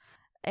adopts.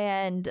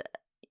 And,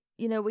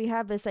 you know, we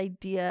have this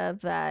idea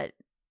that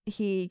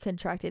he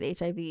contracted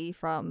HIV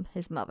from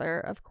his mother,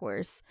 of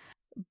course,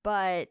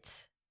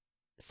 but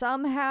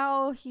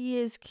somehow he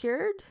is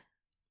cured.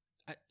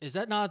 Is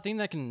that not a thing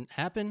that can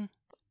happen?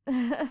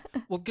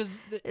 Well, because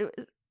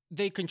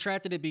they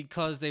contracted it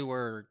because they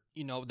were,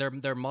 you know,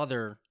 their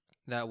mother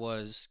that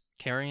was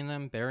carrying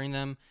them, bearing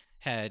them,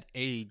 had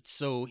AIDS.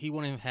 So he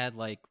wouldn't have had,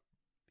 like,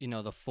 you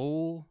know, the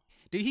full...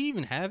 Did he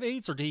even have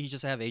AIDS, or did he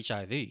just have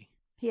HIV?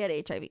 He had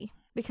HIV,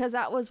 because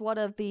that was one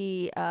of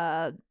the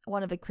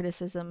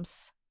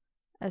criticisms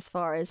as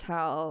far as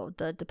how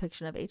the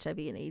depiction of HIV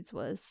and AIDS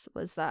was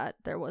that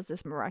there was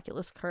this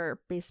miraculous cure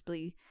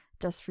basically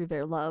just through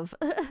their love.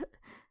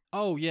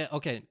 Oh, yeah.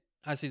 Okay.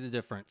 I see the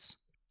difference.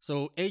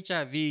 So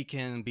HIV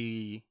can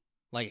be,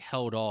 like,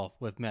 held off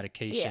with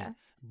medication. Yeah.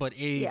 But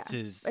AIDS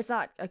is... It's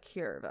not a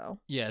cure, though.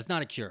 Yeah, it's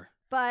not a cure.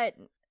 But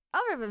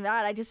other than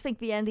that, I just think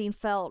the ending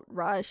felt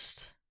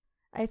rushed.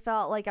 I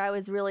felt like I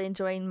was really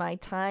enjoying my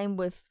time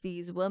with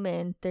these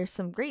women. There's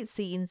some great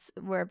scenes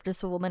where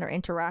just the women are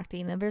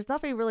interacting, and there's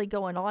nothing really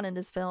going on in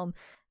this film.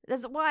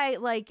 That's why,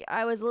 like,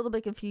 I was a little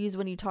bit confused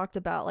when you talked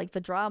about, like,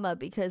 the drama,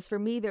 because for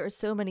me, there were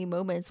so many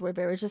moments where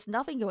there was just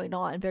nothing going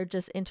on. They're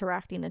just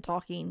interacting and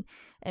talking,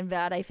 and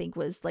that, I think,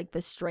 was, like,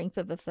 the strength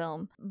of the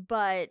film.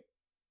 But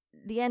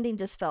the ending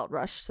just felt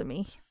rushed to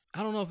me.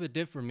 I don't know if it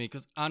did for me,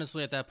 because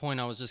honestly, at that point,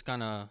 I was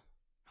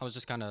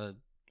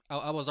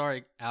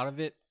already out of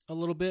it a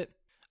little bit.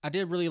 I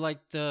did really like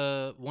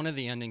one of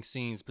the ending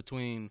scenes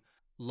between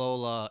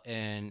Lola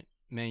and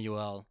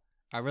Manuel.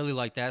 I really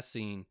liked that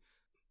scene.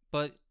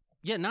 But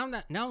yeah,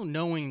 now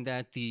knowing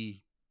that the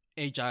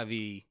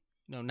HIV,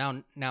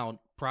 now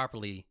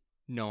properly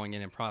knowing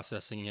it and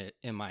processing it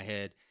in my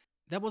head,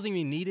 that wasn't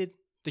even needed.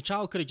 The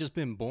child could have just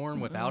been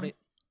born without it.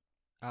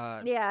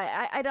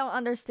 I don't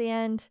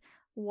understand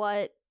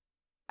what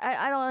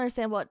I don't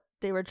understand what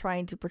they were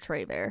trying to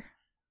portray there.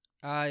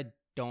 I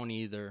don't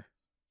either.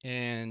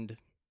 And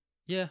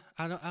yeah,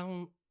 I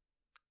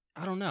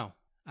don't know.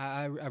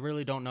 I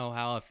really don't know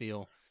how I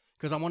feel,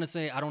 because I want to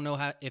say I don't know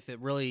if it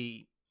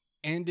really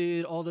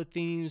ended all the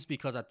themes,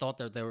 because I thought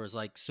that there was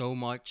like so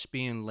much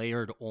being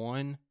layered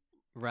on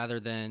rather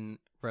than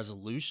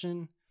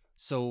resolution.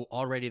 So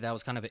already that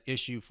was kind of an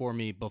issue for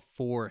me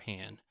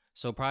beforehand.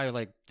 So probably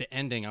like the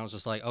ending, I was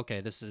just like,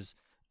 okay, this is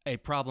a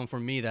problem for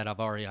me that I've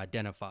already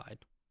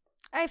identified.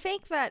 I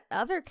think that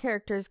other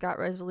characters got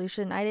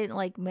resolution. I didn't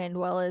like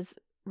Manuela's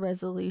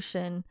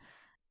resolution.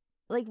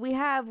 Like, we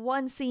have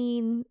one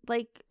scene,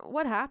 like,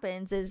 what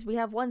happens is we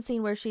have one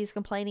scene where she's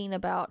complaining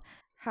about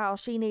how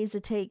she needs to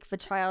take the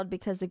child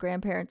because the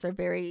grandparents are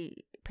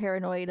very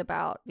paranoid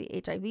about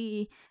the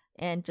HIV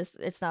and just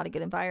it's not a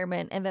good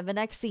environment. And then the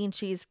next scene,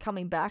 she's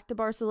coming back to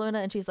Barcelona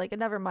and she's like,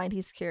 never mind,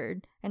 he's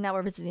cured. And now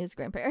we're visiting his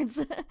grandparents.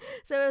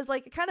 So it was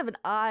like kind of an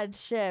odd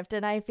shift.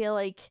 And I feel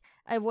like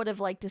I would have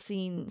liked to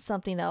seen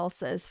something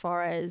else as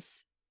far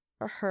as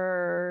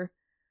her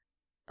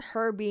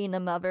being a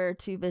mother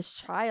to this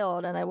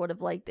child. And I would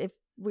have liked if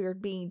we were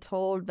being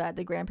told that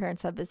the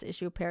grandparents have this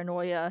issue of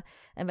paranoia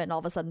and then all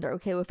of a sudden they're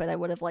okay with it. I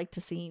would have liked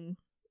to seen,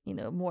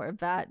 more of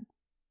that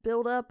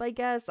build up, I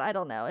guess. I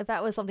don't know if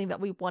that was something that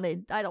we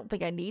wanted. I don't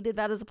think I needed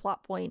that as a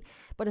plot point,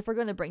 but if we're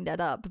going to bring that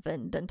up,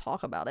 then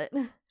talk about it.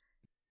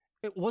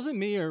 It wasn't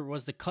me, or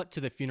was the cut to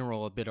the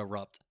funeral a bit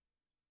abrupt?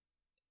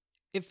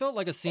 It felt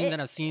like a scene that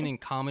I've seen in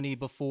comedy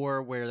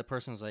before, where the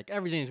person's like,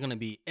 everything's going to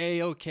be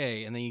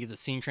A-okay, and then you get the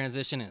scene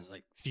transition, and it's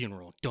like,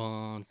 funeral,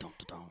 dun, dun,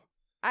 dun, dun.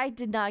 I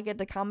did not get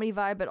the comedy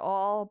vibe at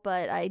all,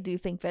 but I do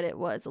think that it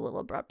was a little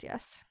abrupt,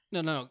 yes.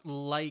 No,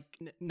 like,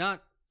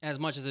 not as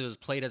much as it was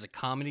played as a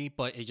comedy,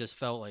 but it just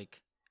felt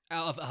like,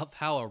 of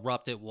how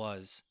abrupt it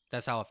was,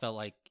 that's how it felt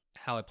like,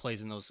 how it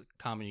plays in those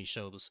comedy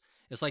shows.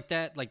 It's like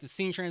that, like the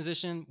scene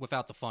transition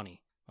without the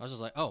funny. I was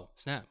just like, oh,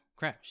 snap,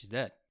 crap, she's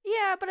dead.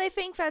 Yeah, but I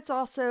think that's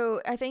also,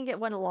 I think it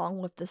went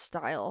along with the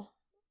style,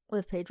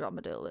 with Pedro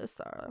Almodovar's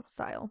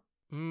style.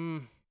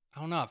 I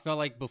don't know. I felt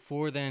like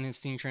before then his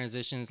scene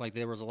transitions, like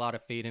there was a lot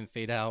of fade in,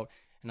 fade out,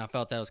 and I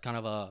felt that was kind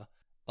of a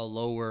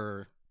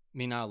slower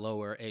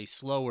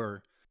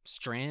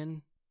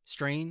strain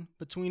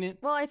between it.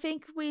 Well, I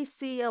think we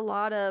see a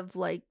lot of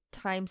like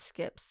time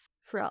skips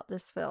throughout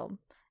this film,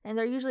 and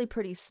they're usually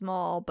pretty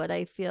small, but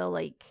I feel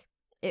like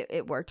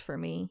it worked for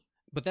me.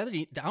 But I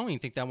don't even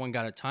think that one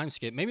got a time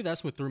skip. Maybe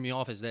that's what threw me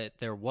off, is that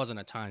there wasn't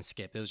a time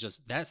skip. It was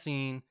just that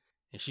scene,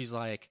 and she's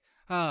like,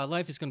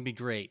 life is going to be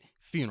great.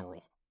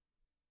 Funeral.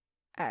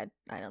 I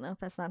don't know.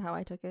 That's not how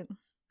I took it.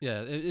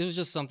 Yeah, it was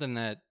just something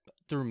that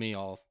threw me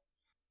off.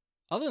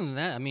 Other than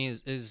that, I mean,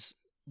 is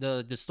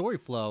the story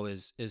flow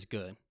is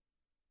good.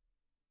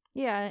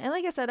 Yeah, and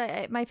like I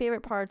said, my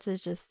favorite parts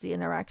is just the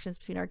interactions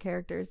between our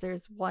characters.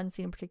 There's one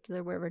scene in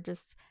particular where we're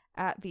just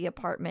at the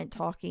apartment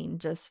talking,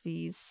 just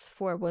these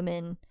four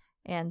women,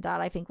 and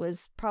that I think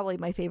was probably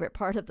my favorite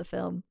part of the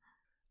film.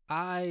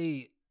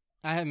 I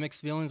had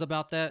mixed feelings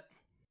about that.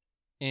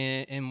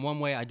 In one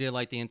way, I did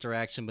like the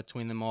interaction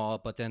between them all,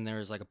 but then there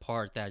was like a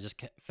part that I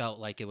just felt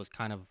like it was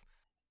kind of,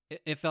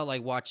 it felt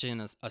like watching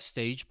a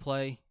stage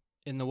play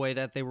in the way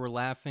that they were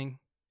laughing.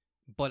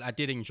 But I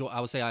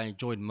would say I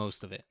enjoyed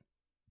most of it.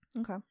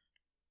 Okay.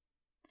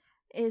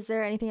 Is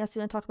there anything else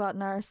you want to talk about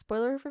in our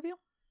spoiler review?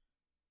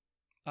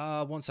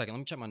 1 second. Let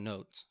me check my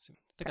notes. I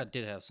think I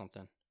did have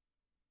something.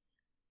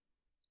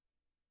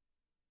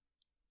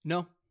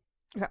 No.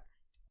 Okay.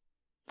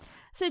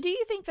 So do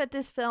you think that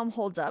this film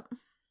holds up?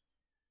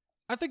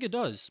 I think it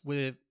does.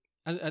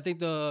 I think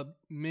the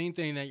main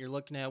thing that you're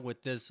looking at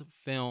with this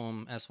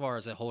film, as far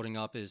as it holding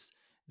up, is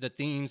the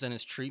themes and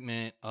its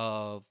treatment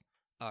of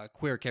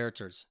queer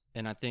characters.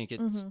 And I think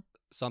it's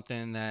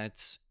something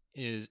that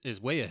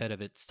is way ahead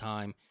of its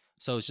time.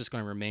 So it's just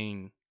going to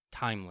remain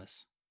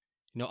timeless.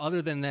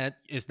 Other than that,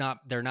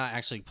 they're not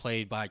actually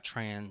played by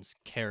trans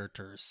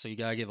characters. So you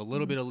got to give a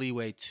little bit of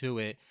leeway to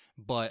it.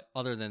 But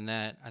other than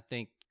that, I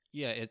think,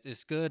 yeah,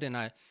 it's good. And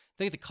I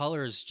think the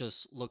colors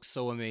just look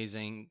so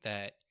amazing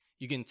that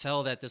you can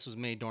tell that this was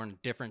made during a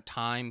different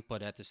time,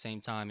 but at the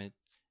same time,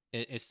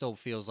 it still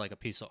feels like a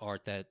piece of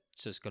art that's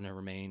just going to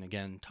remain,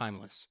 again,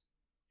 timeless.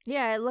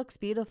 Yeah, it looks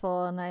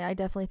beautiful, and I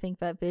definitely think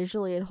that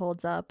visually it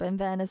holds up. And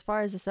then as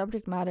far as the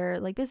subject matter,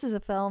 like, this is a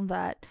film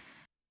that,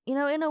 you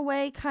know, in a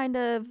way kind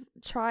of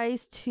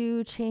tries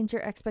to change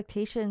your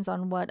expectations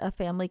on what a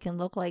family can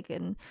look like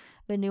and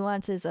the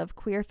nuances of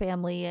queer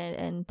family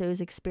and those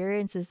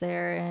experiences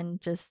there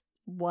and just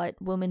what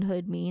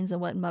womanhood means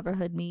and what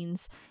motherhood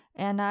means.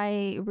 And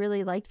I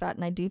really liked that,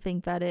 and I do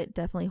think that it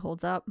definitely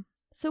holds up.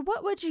 So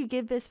what would you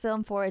give this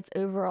film for its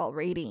overall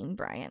rating,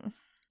 Brian?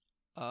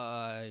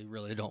 I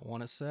really don't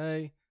want to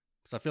say,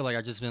 because I feel like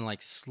I've just been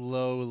like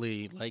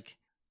slowly, like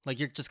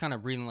you're just kind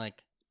of reading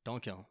like,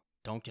 don't kill him,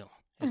 don't kill him.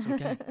 It's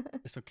okay,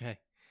 it's okay.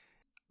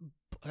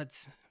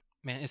 But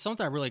man, it's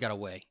something I really gotta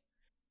weigh.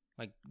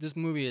 Like, this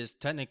movie is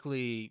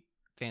technically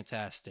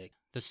fantastic.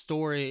 The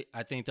story,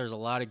 I think there's a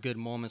lot of good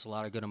moments, a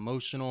lot of good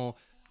emotional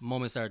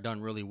moments that are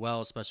done really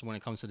well, especially when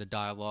it comes to the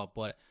dialogue,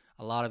 but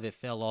a lot of it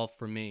fell off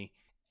for me.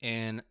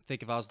 And I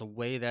think if I was to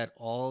weigh that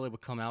all, it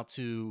would come out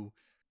to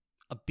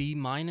a B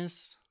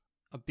minus,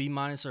 or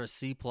a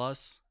C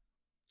plus.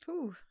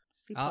 Ooh,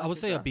 C+. I would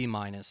say a B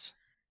minus.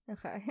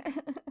 Okay.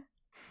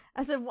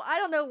 I said, well, I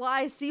don't know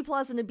why C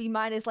plus and a B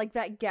minus, like,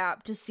 that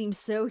gap just seems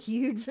so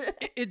huge.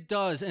 It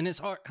does, and it's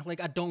hard.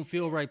 Like, I don't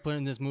feel right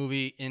putting this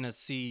movie in a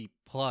C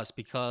plus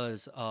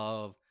because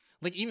of,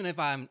 like, even if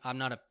I'm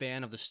not a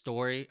fan of the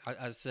story,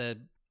 I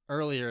said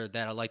earlier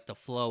that I like the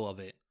flow of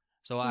it.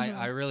 So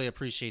I really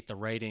appreciate the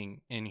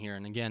writing in here,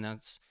 and again,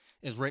 it's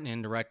written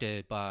and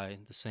directed by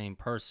the same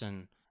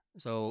person.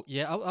 So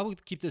yeah, I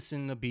would keep this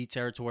in the B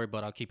territory,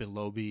 but I'll keep it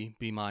low B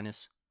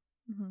minus.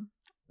 Mm-hmm.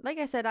 Like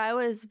I said, I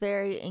was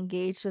very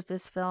engaged with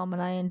this film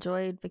and I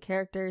enjoyed the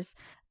characters,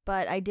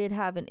 but I did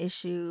have an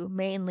issue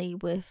mainly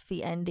with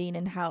the ending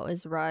and how it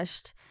was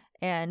rushed.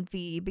 And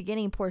the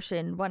beginning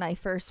portion, when I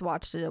first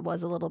watched it, it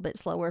was a little bit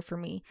slower for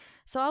me.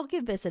 So I'll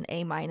give this an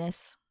A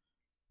minus.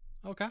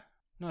 Okay,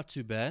 not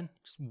too bad.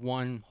 Just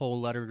one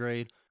whole letter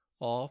grade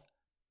off.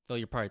 Though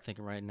you're probably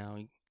thinking right now,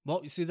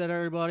 well, you see that,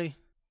 everybody?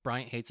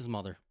 Bryant hates his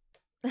mother.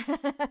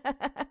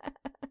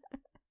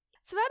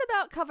 So that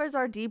about covers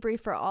our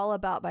debrief for All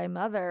About My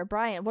Mother.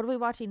 Brian, what are we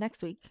watching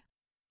next week?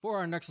 For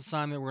our next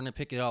assignment, we're going to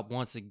pick it up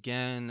once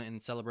again in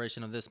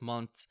celebration of this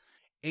month's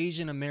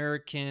Asian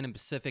American and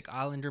Pacific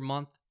Islander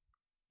Month.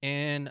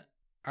 And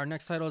our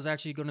next title is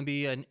actually going to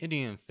be an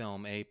Indian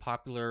film, a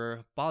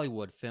popular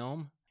Bollywood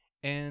film.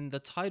 And the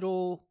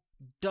title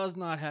does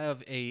not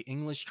have a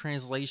English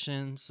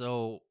translation,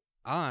 so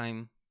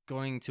I'm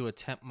going to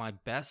attempt my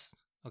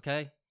best,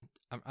 okay?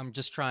 I'm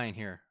just trying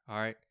here, all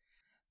right?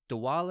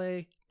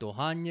 Dwale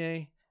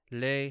Dohanye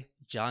Le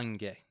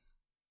Jange.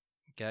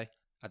 Okay?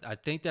 I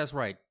think that's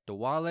right.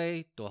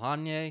 Dwale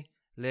Dohanye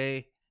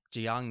Le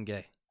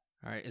Jange.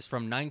 All right? It's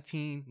from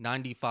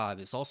 1995.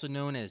 It's also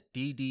known as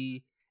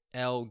DDLJ,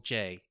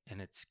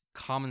 and it's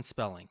common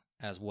spelling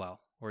as well,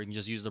 or you can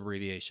just use the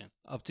abbreviation.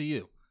 Up to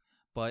you.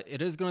 But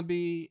it is going to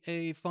be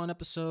a fun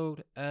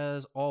episode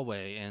as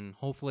always, and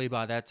hopefully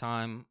by that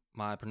time,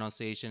 my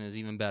pronunciation is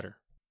even better.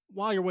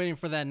 While you're waiting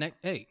for that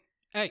hey,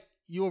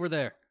 you over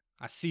there.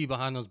 I see you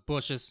behind those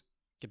bushes.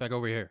 Get back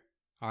over here.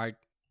 All right?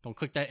 Don't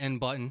click that end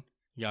button.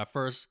 You gotta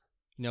first,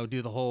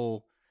 do the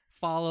whole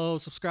follow,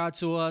 subscribe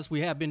to us. We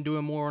have been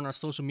doing more on our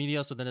social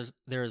media, so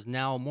there is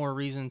now more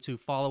reason to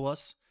follow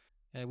us.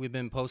 And we've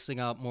been posting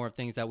up more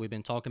things that we've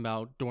been talking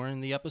about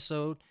during the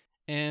episode,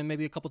 and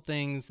maybe a couple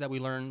things that we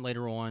learn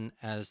later on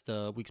as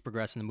the weeks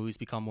progress and the movies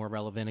become more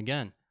relevant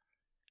again.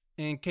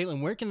 And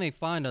Caitlin, where can they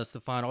find us to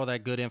find all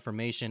that good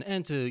information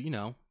and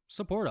to,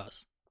 support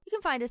us? You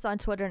can find us on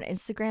Twitter and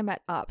Instagram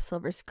at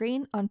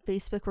OpSilverScreen. On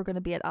Facebook, we're going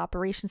to be at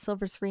Operation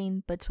Silver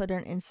Screen, but Twitter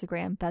and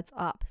Instagram, that's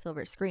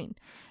OpSilverScreen.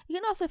 You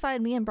can also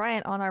find me and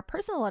Brian on our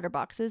personal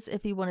letterboxes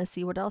if you want to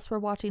see what else we're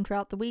watching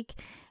throughout the week.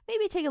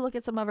 Maybe take a look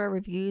at some of our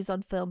reviews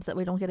on films that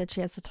we don't get a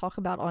chance to talk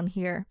about on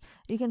here.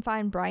 You can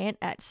find Brian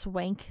at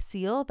Swank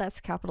Seal, that's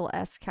capital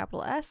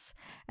S,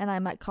 and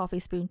I'm at Coffee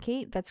Spoon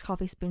Kate, that's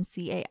Coffee Spoon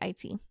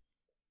CAIT.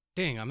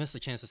 Dang, I missed a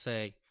chance to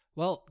say,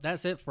 well,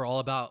 that's it for All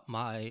About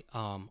My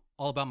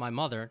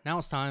Mother. Now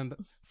it's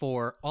time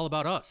for All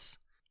About Us.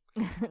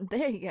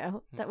 There you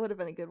go. That would have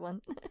been a good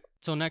one.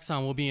 Till next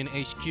time, we'll be in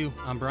HQ.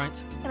 I'm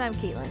Bryant. And I'm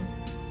Caitlin.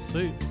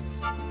 See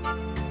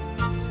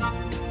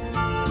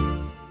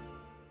you.